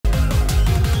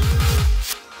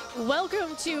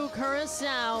Welcome to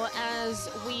Curaçao as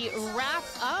we wrap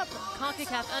up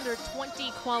Concacaf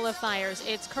Under-20 qualifiers.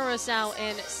 It's Curaçao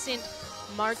and Sint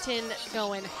Maarten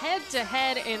going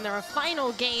head-to-head in their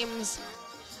final games.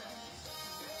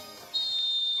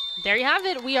 There you have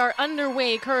it. We are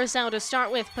underway. Curaçao to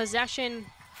start with possession.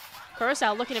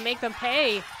 Curaçao looking to make them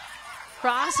pay.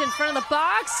 Cross in front of the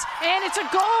box, and it's a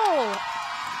goal!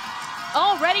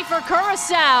 All ready for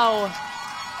Curaçao.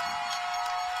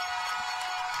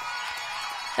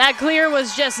 That clear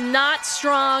was just not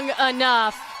strong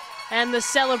enough, and the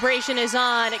celebration is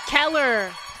on. Keller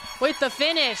with the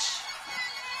finish.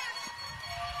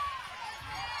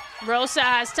 Rosa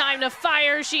has time to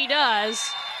fire, she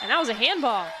does. And that was a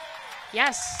handball.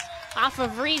 Yes, off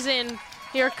of reason,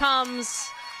 here comes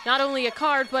not only a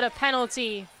card, but a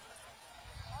penalty.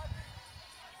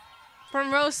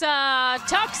 From Rosa,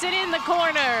 tucks it in the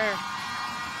corner.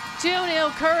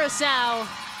 2-0 Curaçao.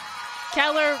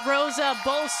 Keller, Rosa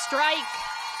both strike.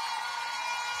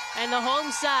 And the home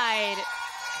side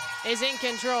is in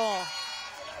control.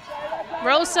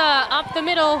 Rosa up the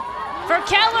middle for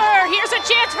Keller. Here's a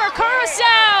chance for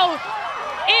Curaçao.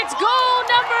 It's goal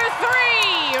number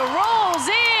 3. Rolls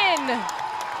in.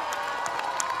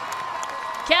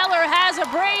 Keller has a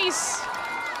brace.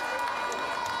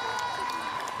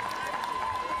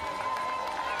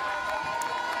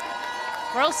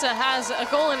 Rosa has a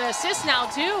goal and an assist now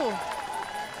too.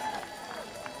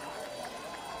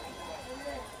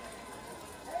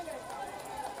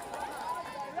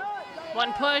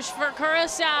 One push for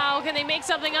Curaçao. Can they make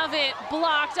something of it?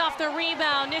 Blocked off the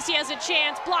rebound. Nissi has a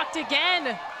chance. Blocked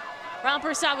again.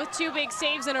 Rampersad with 2 big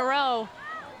saves in a row.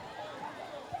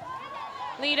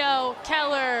 Lido,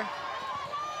 Keller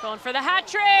going for the hat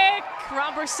trick.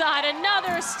 Rampersad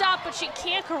another stop, but she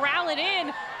can't corral it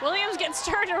in. Williams gets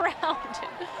turned around.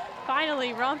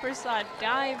 Finally, Rampersad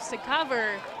dives to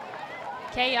cover.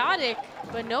 Chaotic,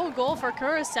 but no goal for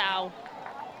Curaçao.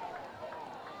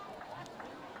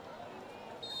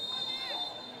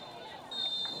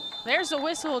 There's a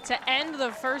whistle to end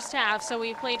the first half, so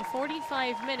we played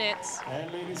 45 minutes.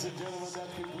 And ladies and gentlemen, that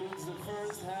concludes the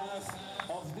first half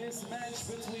of this match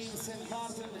between Sint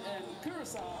Maarten and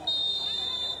Curaçao.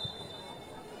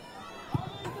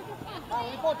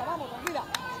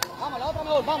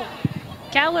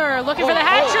 Keller looking for the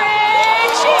hat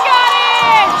trick. She got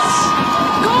it!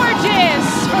 Gorgeous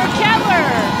for Keller.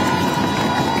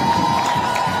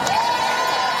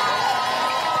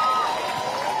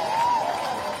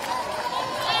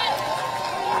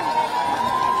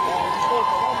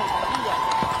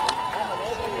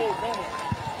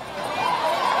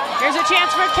 Here's a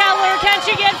chance for Keller. Can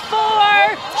she get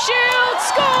 4? Shoot!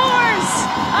 Scores!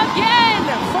 Again!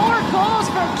 4 goals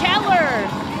for Keller.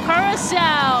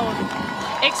 Curaçao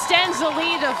extends the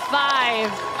lead to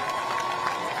 5.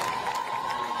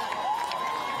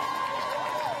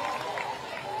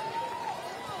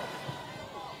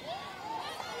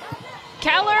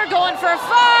 Keller going for 5.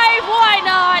 Why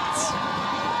not?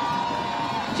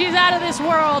 She's out of this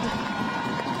world.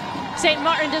 Sint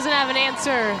Maarten doesn't have an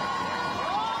answer.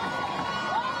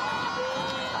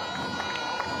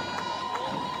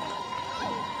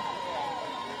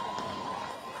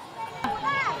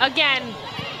 Again,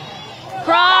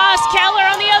 cross, Keller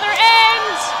on the other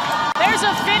end. There's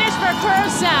a finish for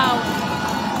Curaçao.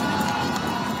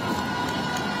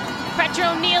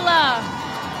 Petronila,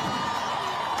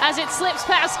 as it slips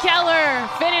past Keller,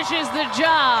 finishes the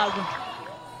job.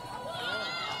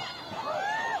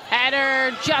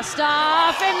 Header just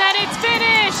off, and then it's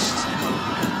finished.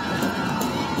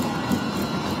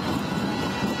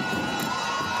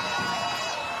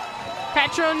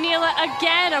 Petronila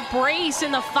again, a brace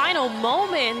in the final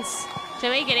moments to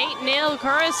make it 8-0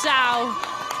 Curaçao.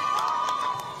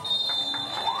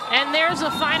 And there's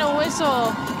a final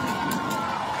whistle.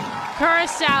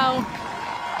 Curaçao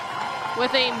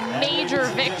with a major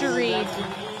victory.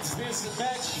 This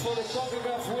match for the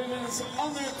Concacaf Women's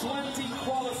Under-20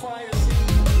 qualifiers.